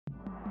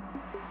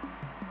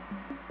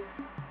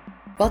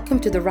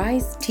Welcome to the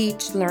Rise,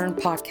 Teach, Learn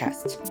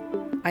podcast.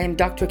 I am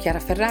Dr. Chiara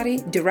Ferrari,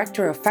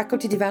 Director of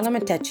Faculty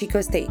Development at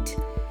Chico State,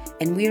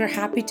 and we are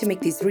happy to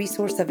make this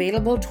resource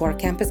available to our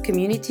campus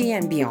community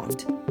and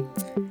beyond.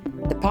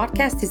 The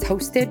podcast is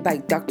hosted by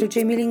Dr.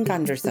 Jamie Lynn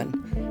Gunderson,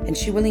 and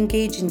she will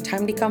engage in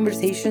timely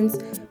conversations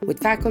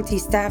with faculty,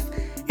 staff,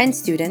 and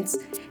students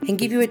and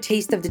give you a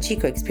taste of the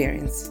Chico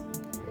experience.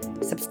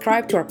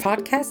 Subscribe to our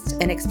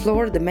podcast and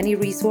explore the many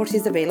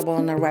resources available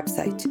on our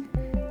website.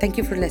 Thank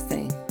you for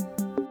listening.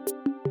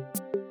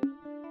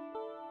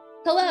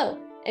 Hello,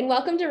 and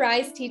welcome to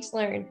Rise, Teach,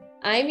 Learn.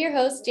 I'm your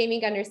host, Jamie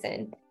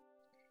Gunderson.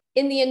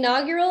 In the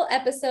inaugural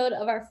episode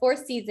of our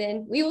fourth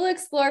season, we will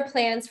explore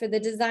plans for the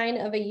design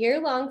of a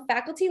year-long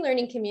faculty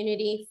learning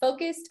community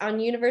focused on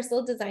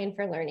universal design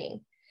for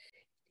learning.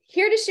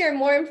 Here to share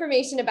more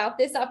information about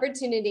this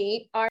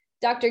opportunity are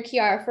Dr.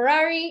 Chiara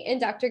Ferrari and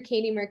Dr.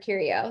 Katie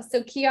Mercurio.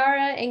 So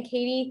Chiara and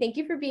Katie, thank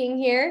you for being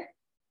here.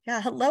 Yeah,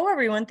 hello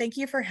everyone. Thank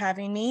you for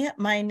having me.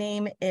 My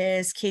name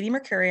is Katie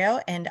Mercurio,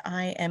 and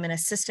I am an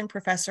assistant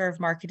professor of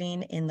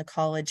marketing in the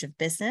College of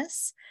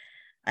Business.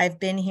 I've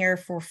been here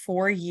for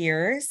 4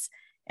 years,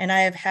 and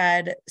I have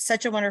had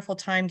such a wonderful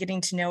time getting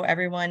to know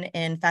everyone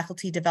in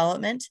faculty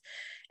development.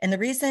 And the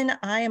reason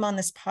I am on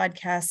this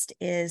podcast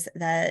is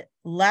that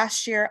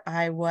last year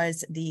I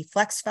was the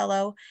Flex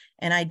Fellow,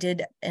 and I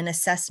did an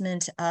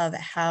assessment of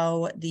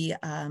how the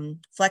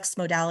Flex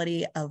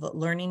modality of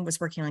learning was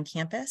working on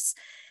campus.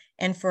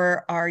 And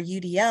for our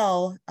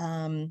UDL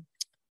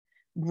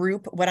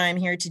group, what I'm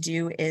here to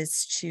do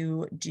is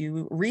to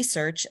do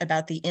research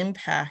about the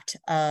impact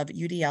of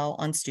UDL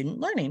on student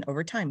learning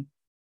over time.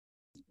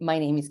 My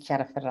name is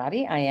Chiara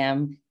Ferrari. I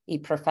am a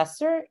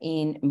professor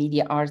in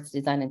media arts,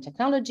 design, and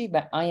technology,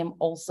 but I am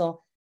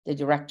also the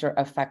director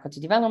of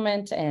faculty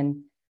development. And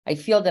I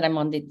feel that I'm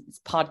on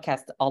this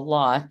podcast a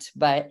lot,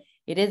 but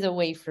it is a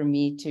way for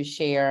me to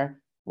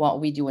share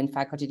what we do in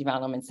faculty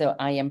development. So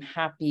I am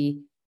happy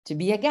to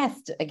be a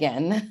guest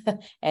again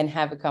and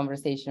have a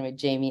conversation with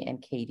Jamie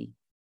and Katie.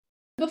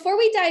 Before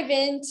we dive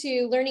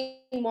into learning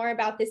more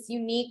about this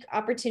unique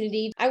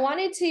opportunity, I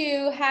wanted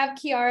to have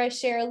Chiara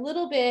share a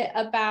little bit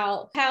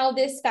about how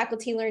this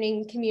faculty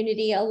learning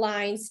community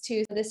aligns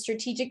to the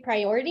strategic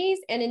priorities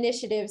and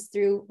initiatives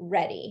through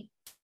READY.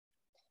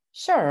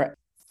 Sure.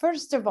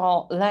 First of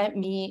all, let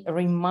me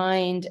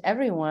remind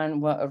everyone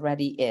what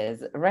READY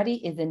is.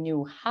 READY is a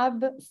new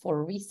hub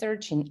for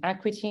research in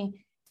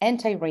equity,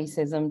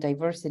 anti-racism,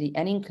 diversity,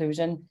 and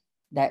inclusion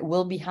that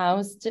will be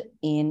housed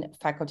in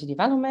faculty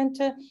development.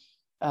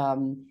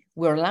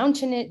 We're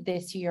launching it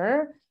this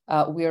year.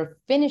 We're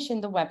finishing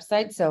the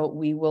website, so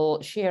we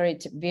will share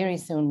it very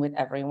soon with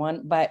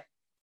everyone. But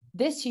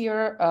this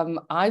year,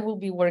 I will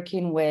be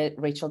working with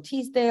Rachel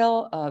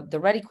Teasdale,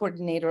 the READY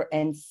coordinator,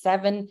 and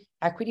 7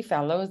 equity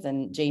fellows,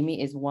 and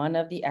Jamie is one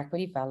of the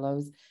equity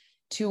fellows,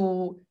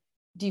 to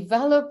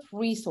develop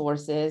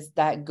resources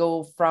that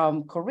go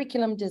from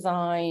curriculum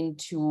design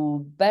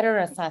to better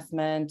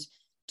assessment,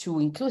 to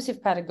inclusive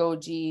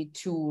pedagogy,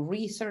 to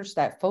research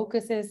that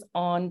focuses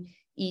on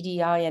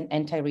EDI and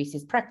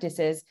anti-racist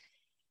practices.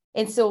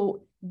 And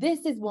so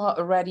this is what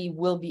READY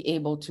will be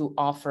able to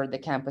offer the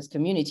campus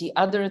community,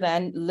 other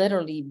than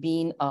literally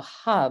being a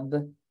hub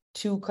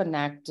to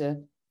connect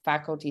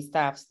faculty,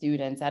 staff,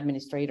 students,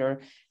 administrator,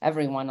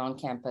 everyone on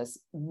campus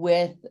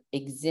with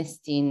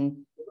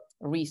existing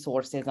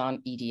resources on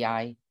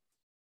EDI.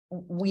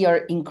 We are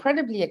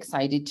incredibly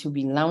excited to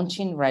be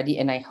launching READY,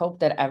 and I hope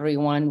that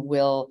everyone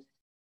will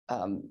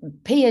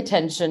pay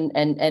attention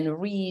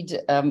and read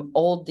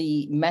all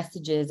the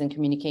messages and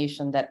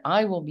communication that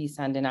I will be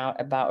sending out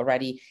about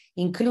READY,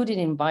 including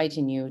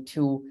inviting you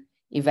to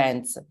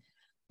events.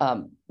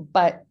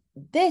 But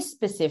this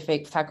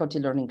specific faculty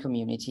learning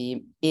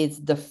community is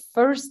the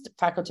first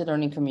faculty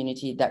learning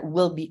community that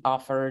will be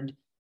offered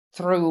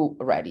through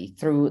READY,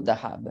 through the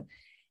hub.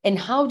 And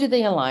how do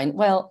they align?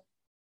 Well,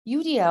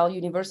 UDL,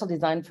 Universal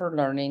Design for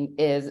Learning,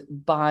 is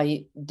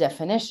by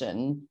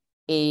definition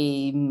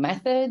a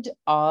method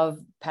of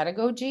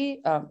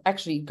pedagogy.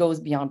 Actually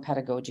goes beyond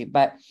pedagogy,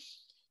 but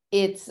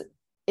it's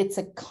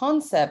a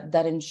concept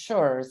that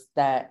ensures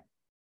that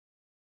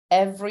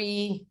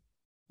every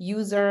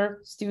user,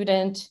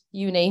 student,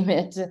 you name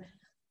it,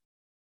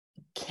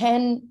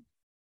 can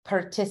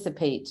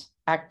participate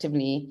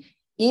actively,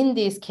 in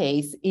this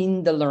case,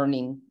 in the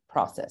learning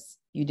process.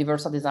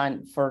 Universal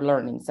Design for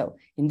Learning. So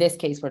in this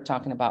case, we're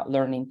talking about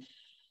learning.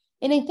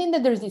 And I think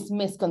that there's this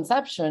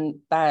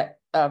misconception that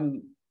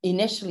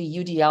initially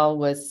UDL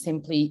was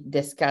simply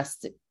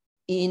discussed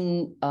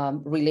in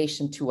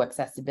relation to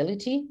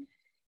accessibility.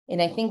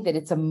 And I think that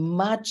it's a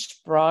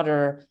much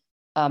broader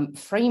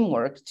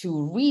framework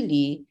to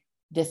really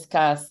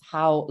discuss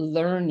how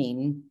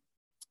learning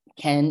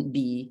can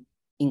be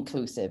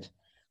inclusive,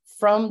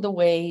 from the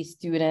way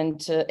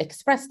students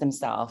express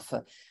themselves,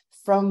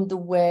 from the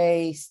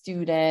way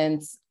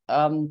students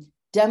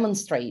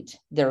demonstrate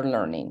their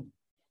learning.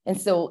 And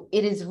so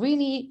it is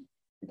really,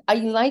 I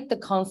like the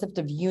concept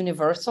of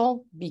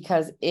universal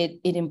because it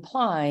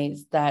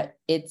implies that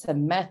it's a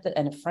method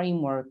and a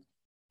framework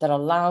that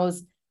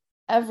allows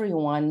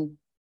everyone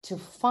to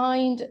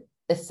find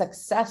a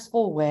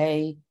successful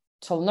way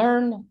to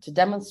learn, to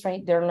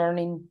demonstrate their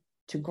learning,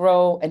 to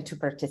grow, and to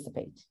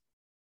participate.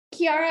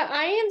 Kiara,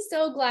 I am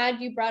so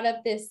glad you brought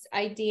up this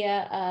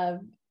idea of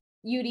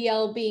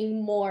UDL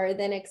being more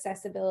than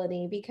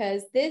accessibility,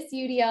 because this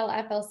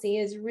UDL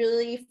FLC is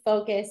really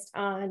focused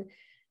on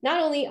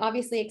not only,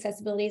 obviously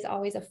accessibility is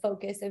always a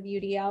focus of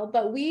UDL,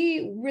 but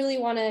we really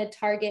want to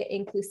target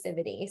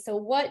inclusivity. So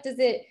what does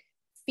it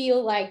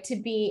feel like to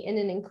be in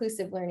an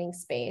inclusive learning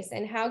space,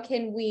 and how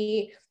can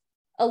we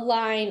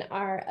align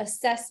our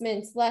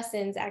assessments,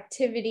 lessons,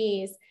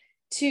 activities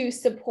to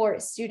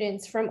support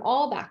students from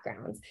all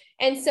backgrounds?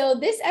 And so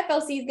this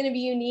FLC is going to be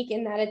unique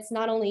in that it's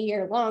not only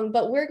year long,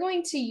 but we're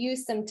going to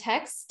use some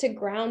texts to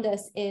ground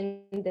us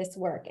in this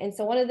work. And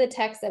so one of the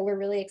texts that we're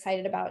really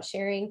excited about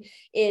sharing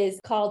is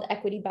called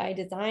Equity by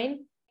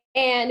Design.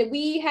 And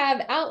we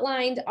have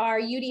outlined our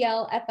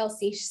UDL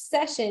FLC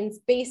sessions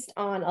based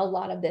on a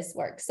lot of this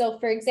work. So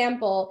for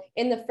example,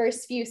 in the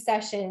first few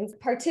sessions,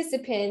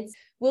 participants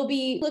will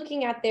be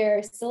looking at their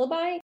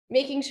syllabi,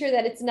 making sure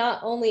that it's not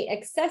only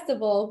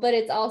accessible, but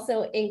it's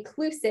also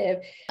inclusive.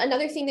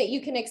 Another thing that you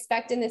can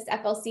expect in this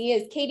FLC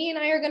is Katie and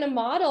I are going to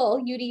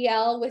model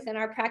UDL within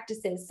our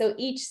practices. So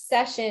each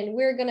session,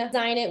 we're going to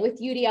design it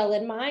with UDL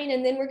in mind,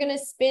 and then we're going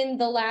to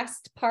spend the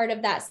last part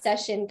of that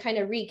session kind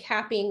of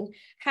recapping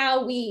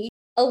how we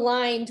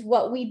aligned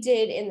what we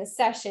did in the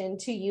session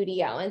to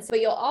UDL. And so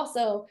you'll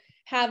also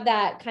have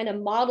that kind of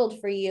modeled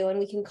for you, and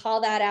we can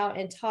call that out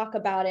and talk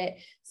about it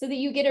so that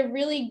you get a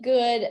really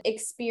good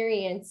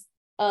experience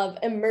of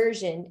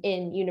immersion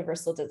in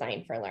universal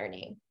design for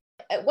learning.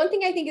 One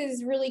thing I think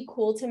is really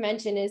cool to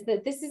mention is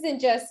that this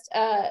isn't just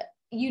a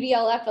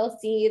UDL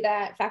FLC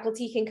that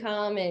faculty can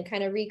come and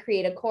kind of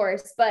recreate a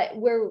course, but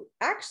we're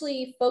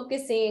actually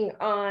focusing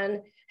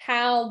on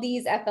how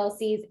these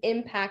FLCs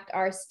impact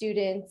our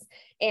students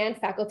and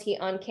faculty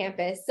on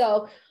campus.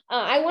 So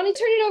I want to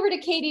turn it over to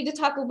Katie to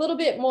talk a little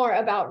bit more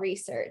about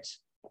research.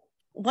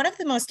 One of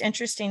the most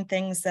interesting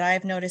things that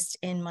I've noticed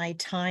in my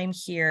time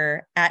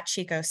here at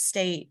Chico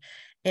State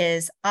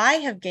is I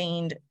have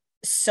gained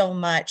so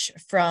much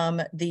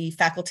from the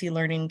faculty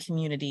learning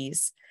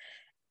communities.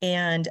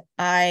 And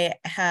I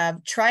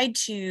have tried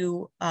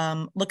to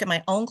look at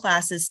my own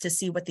classes to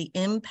see what the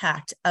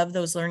impact of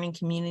those learning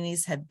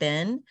communities have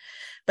been.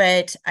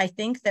 But I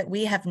think that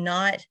we have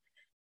not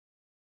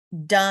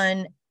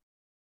done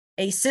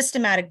a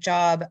systematic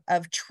job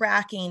of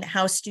tracking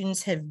how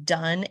students have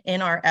done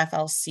in our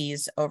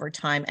FLCs over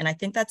time. And I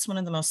think that's one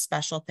of the most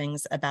special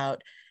things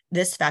about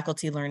this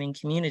faculty learning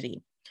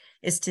community,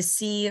 is to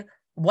see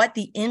what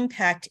the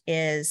impact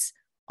is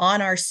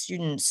on our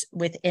students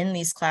within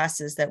these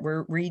classes that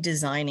we're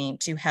redesigning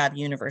to have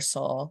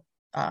universal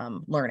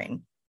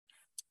learning.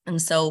 And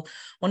so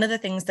one of the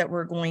things that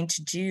we're going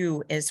to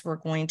do is we're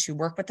going to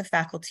work with the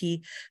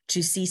faculty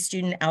to see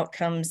student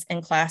outcomes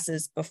in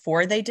classes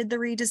before they did the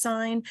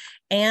redesign,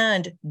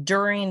 and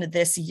during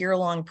this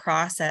year-long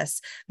process,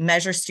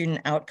 measure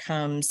student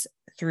outcomes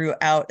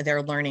throughout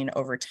their learning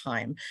over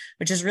time,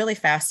 which is really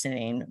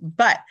fascinating.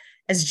 But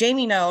as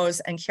Jamie knows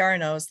and Kiara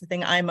knows, the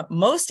thing I'm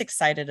most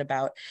excited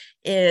about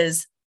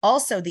is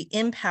also the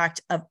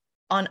impact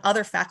on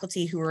other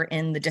faculty who are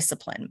in the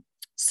discipline.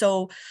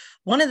 So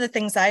one of the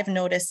things I've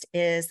noticed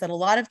is that a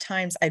lot of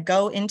times I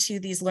go into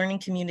these learning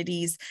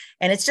communities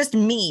and it's just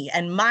me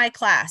and my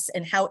class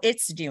and how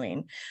it's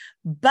doing.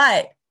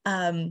 But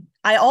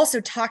I also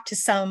talk to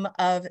some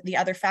of the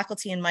other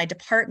faculty in my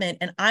department,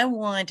 and I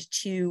want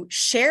to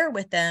share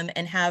with them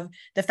and have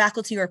the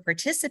faculty who are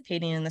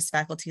participating in this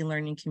faculty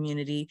learning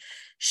community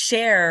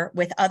share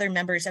with other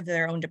members of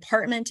their own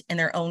department and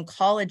their own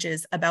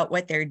colleges about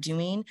what they're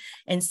doing,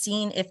 and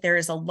seeing if there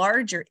is a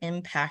larger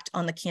impact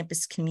on the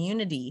campus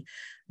community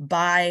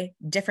by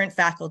different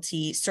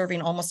faculty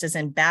serving almost as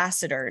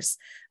ambassadors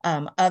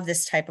of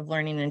this type of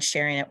learning and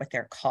sharing it with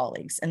their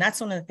colleagues. And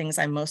that's one of the things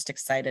I'm most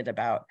excited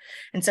about.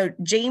 And so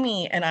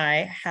Jamie and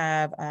I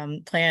have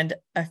planned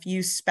a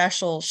few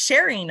special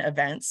sharing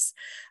events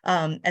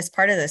as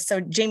part of this. So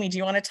Jamie, do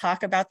you want to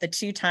talk about the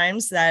 2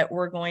 times that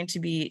we're going to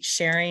be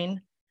sharing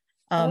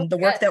the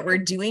work that we're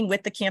doing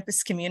with the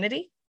campus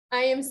community?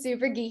 I am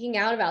super geeking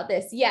out about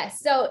this. Yes.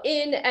 So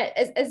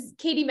as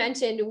Katie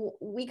mentioned,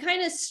 we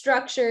kind of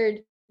structured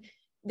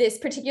this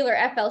particular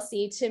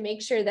FLC to make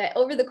sure that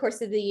over the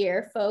course of the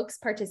year,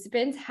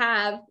 participants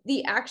have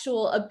the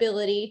actual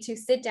ability to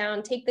sit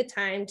down, take the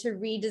time to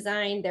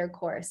redesign their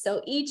course.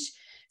 So each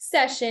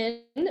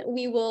session,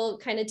 we will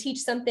kind of teach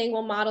something,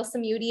 we'll model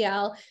some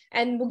UDL,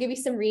 and we'll give you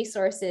some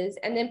resources.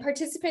 And then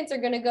participants are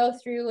going to go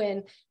through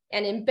and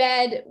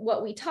embed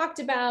what we talked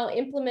about,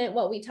 implement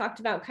what we talked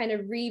about, kind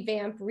of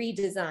revamp,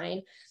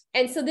 redesign.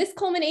 And so this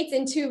culminates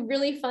in 2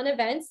 really fun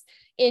events.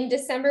 In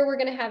December, we're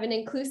going to have an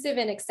inclusive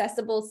and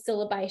accessible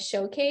syllabi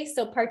showcase.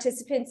 So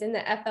participants in the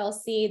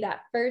FLC,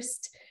 that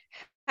first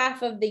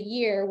half of the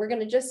year, we're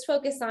going to just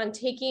focus on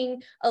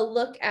taking a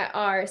look at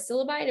our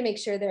syllabi to make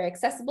sure they're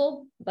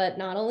accessible. But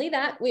not only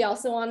that, we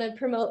also want to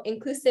promote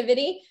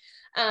inclusivity.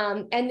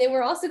 And then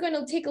we're also going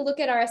to take a look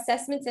at our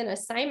assessments and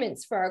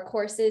assignments for our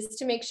courses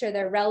to make sure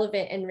they're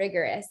relevant and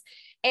rigorous.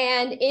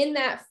 And in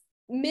that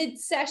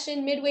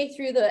mid-session, midway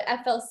through the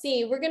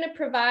FLC, we're going to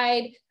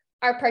provide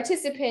our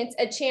participants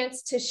a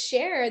chance to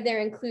share their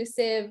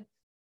inclusive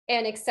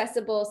and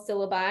accessible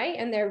syllabi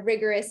and their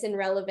rigorous and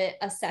relevant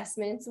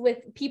assessments with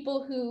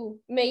people who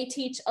may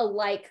teach a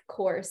like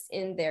course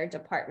in their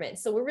department.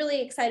 So we're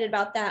really excited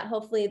about that.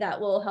 Hopefully that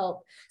will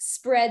help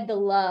spread the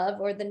love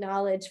or the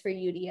knowledge for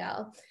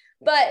UDL.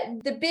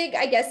 But the big,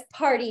 I guess,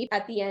 party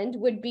at the end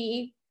would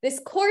be this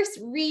course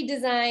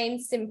redesign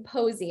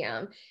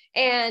symposium.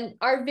 And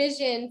our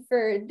vision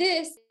for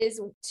this is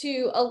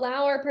to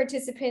allow our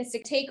participants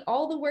to take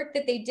all the work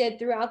that they did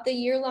throughout the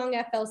year-long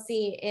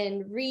FLC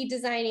in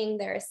redesigning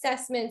their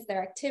assessments,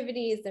 their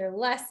activities, their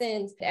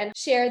lessons, and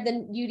share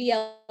the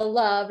UDL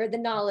love or the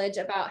knowledge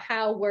about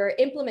how we're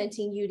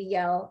implementing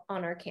UDL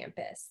on our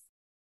campus.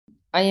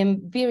 I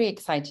am very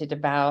excited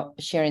about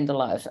sharing the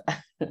love,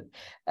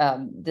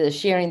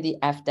 sharing the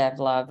FDev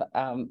love.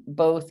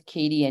 Both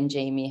Katie and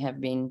Jamie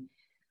have been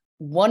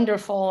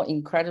wonderful,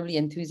 incredibly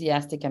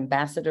enthusiastic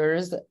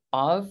ambassadors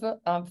of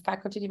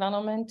faculty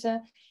development.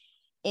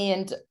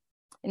 And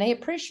I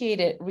appreciate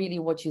it really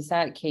what you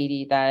said,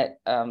 Katie, that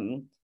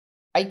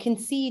I can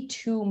see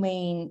two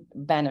main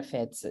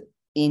benefits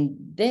in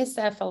this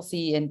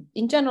FLC and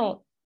in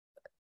general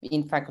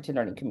in faculty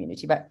learning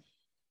community. But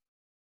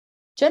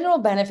general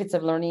benefits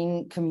of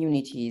learning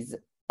communities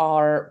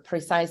are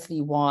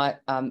precisely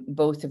what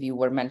both of you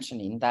were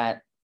mentioning,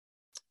 that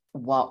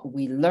what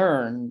we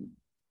learn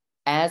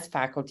as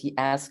faculty,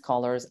 as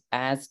scholars,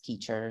 as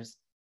teachers,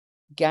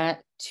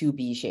 get to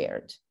be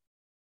shared.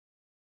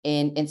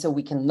 And so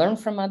we can learn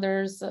from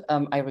others.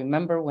 I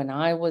remember when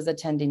I was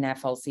attending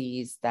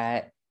FLCs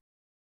that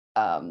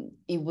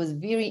it was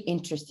very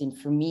interesting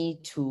for me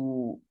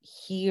to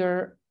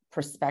hear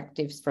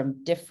perspectives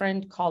from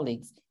different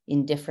colleagues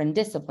in different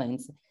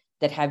disciplines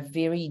that have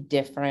very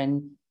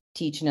different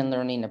teaching and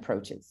learning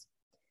approaches.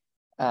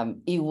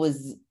 It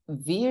was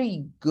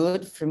very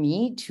good for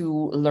me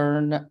to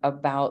learn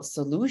about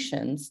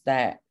solutions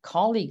that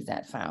colleagues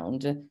had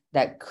found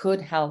that could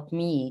help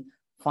me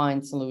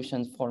find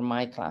solutions for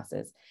my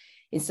classes.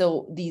 And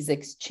so these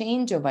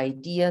exchange of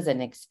ideas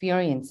and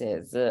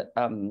experiences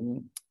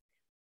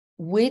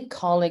with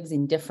colleagues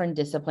in different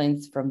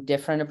disciplines from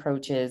different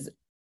approaches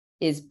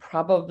is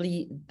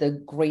probably the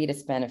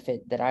greatest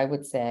benefit that I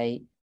would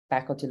say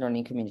faculty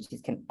learning communities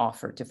can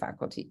offer to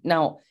faculty.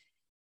 Now,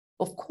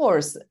 of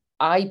course,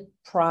 I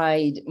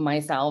pride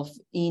myself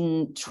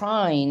in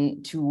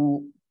trying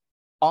to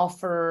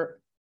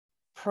offer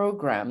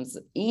programs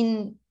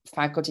in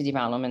faculty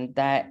development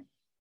that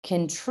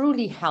can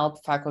truly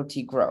help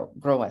faculty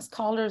grow as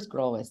scholars,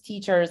 grow as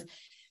teachers,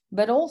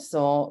 but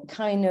also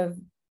kind of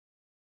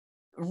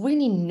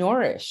really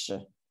nourish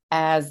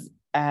as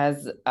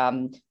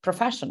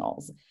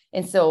professionals.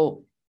 And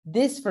so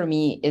this for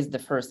me is the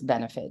first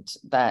benefit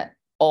that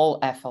all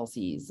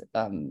FLCs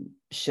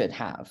should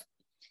have.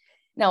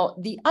 Now,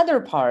 the other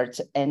part,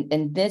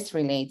 and this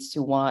relates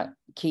to what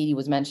Katie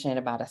was mentioning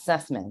about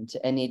assessment,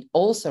 and it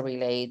also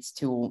relates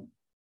to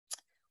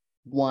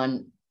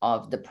one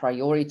of the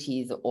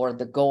priorities or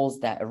the goals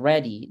that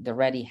the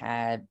Ready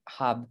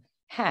Hub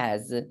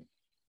has,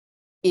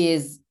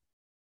 is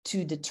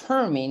to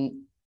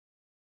determine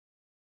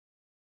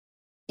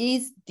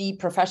is the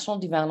professional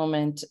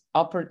development,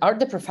 are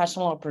the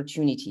professional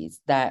opportunities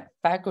that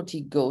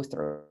faculty go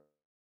through,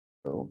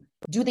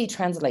 do they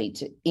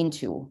translate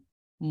into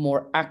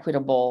more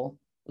equitable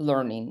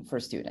learning for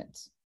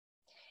students?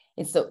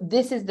 And so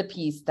this is the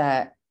piece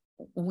that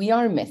we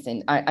are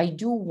missing. I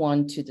do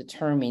want to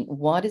determine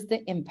what is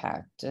the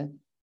impact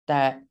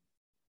that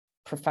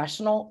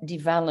professional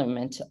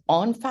development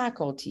on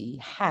faculty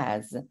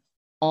has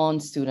on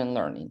student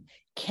learning.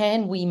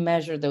 Can we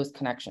measure those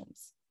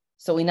connections?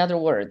 So in other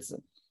words,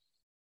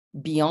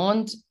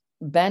 beyond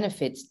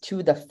benefits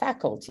to the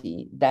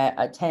faculty that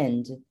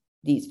attend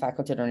these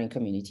faculty learning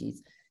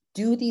communities,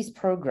 do these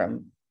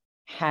programs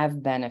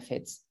have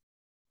benefits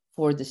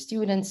for the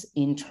students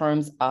in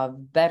terms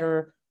of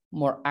better,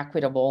 more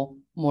equitable,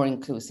 more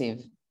inclusive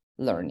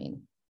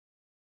learning?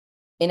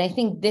 And I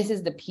think this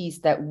is the piece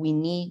that we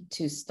need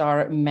to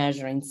start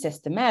measuring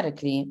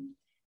systematically,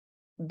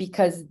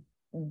 because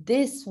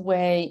this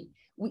way,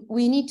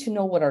 we need to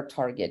know what our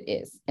target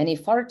is. And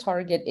if our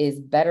target is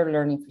better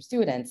learning for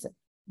students,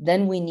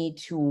 then we need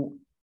to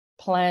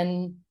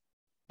plan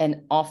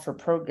and offer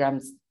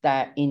programs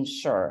that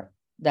ensure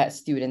that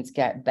students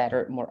get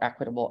better, more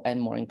equitable, and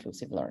more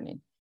inclusive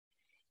learning.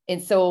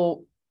 And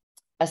so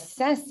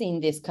assessing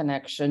this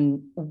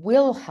connection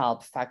will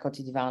help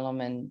faculty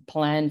development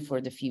plan for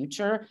the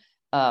future,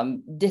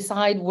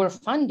 decide where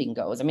funding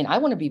goes. I mean, I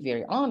want to be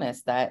very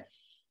honest that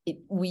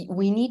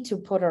we need to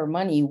put our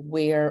money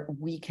where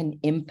we can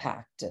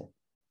impact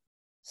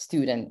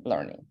student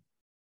learning.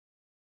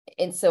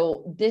 And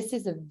so this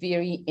is a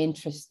very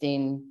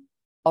interesting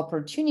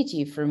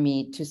opportunity for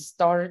me to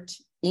start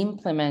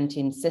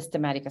implementing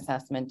systematic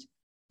assessment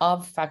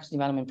of faculty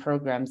development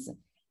programs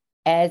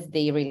as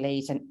they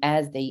relate and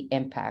as they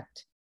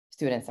impact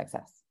student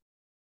success.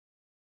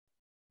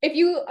 If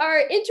you are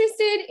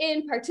interested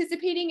in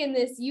participating in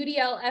this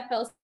UDL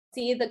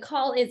FLC, the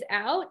call is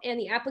out and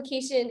the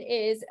application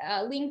is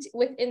linked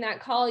within that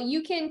call.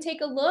 You can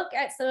take a look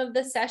at some of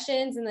the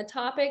sessions and the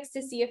topics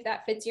to see if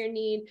that fits your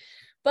need.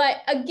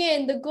 But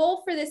again, the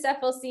goal for this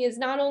FLC is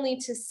not only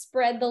to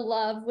spread the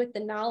love with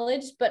the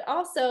knowledge, but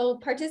also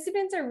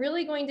participants are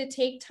really going to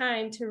take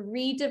time to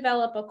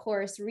redevelop a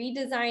course,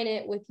 redesign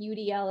it with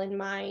UDL in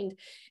mind.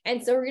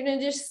 And so we're going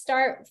to just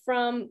start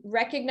from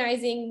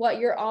recognizing what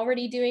you're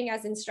already doing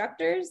as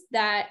instructors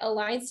that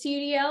aligns to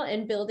UDL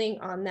and building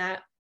on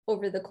that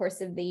over the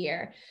course of the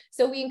year.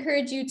 So we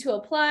encourage you to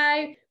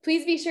apply.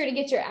 Please be sure to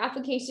get your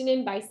application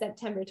in by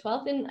September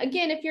 12th. And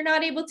again, if you're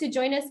not able to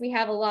join us, we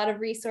have a lot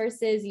of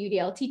resources,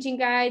 UDL teaching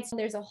guides.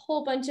 There's a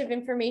whole bunch of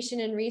information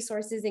and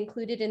resources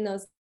included in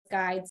those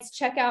guides.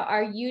 Check out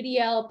our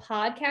UDL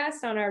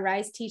podcast on our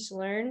Rise, Teach,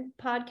 Learn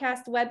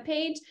podcast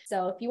webpage.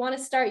 So if you want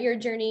to start your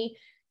journey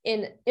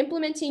in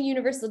implementing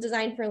universal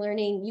design for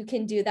learning, you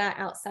can do that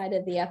outside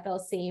of the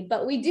FLC.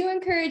 But we do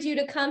encourage you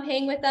to come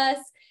hang with us,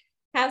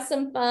 have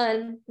some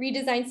fun,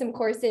 redesign some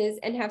courses,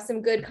 and have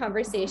some good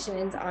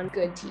conversations on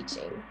good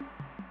teaching.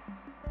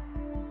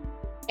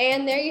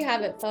 And there you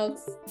have it,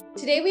 folks.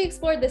 Today we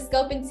explored the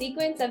scope and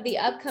sequence of the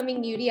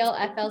upcoming UDL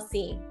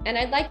FLC. And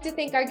I'd like to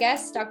thank our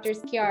guests,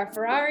 Drs. Chiara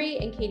Ferrari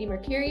and Katie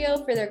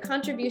Mercurio, for their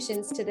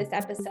contributions to this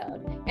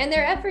episode and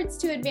their efforts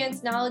to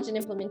advance knowledge and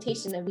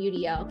implementation of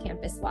UDL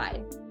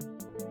campus-wide.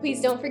 Please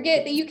don't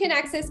forget that you can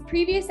access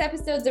previous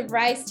episodes of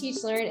Rise,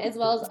 Teach, Learn, as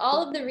well as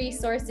all of the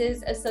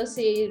resources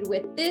associated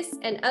with this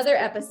and other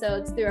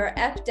episodes through our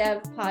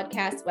FDev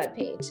podcast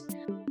webpage.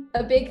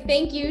 A big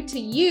thank you to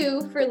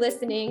you for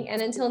listening,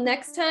 and until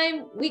next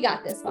time, we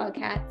got this,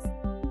 Wildcats.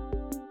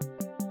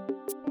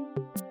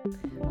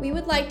 We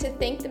would like to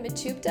thank the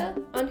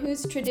Mechoopda, on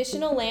whose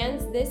traditional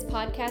lands this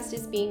podcast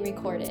is being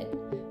recorded.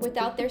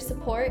 Without their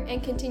support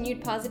and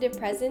continued positive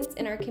presence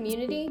in our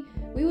community,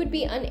 we would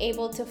be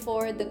unable to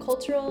forward the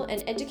cultural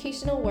and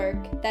educational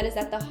work that is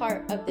at the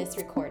heart of this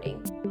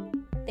recording.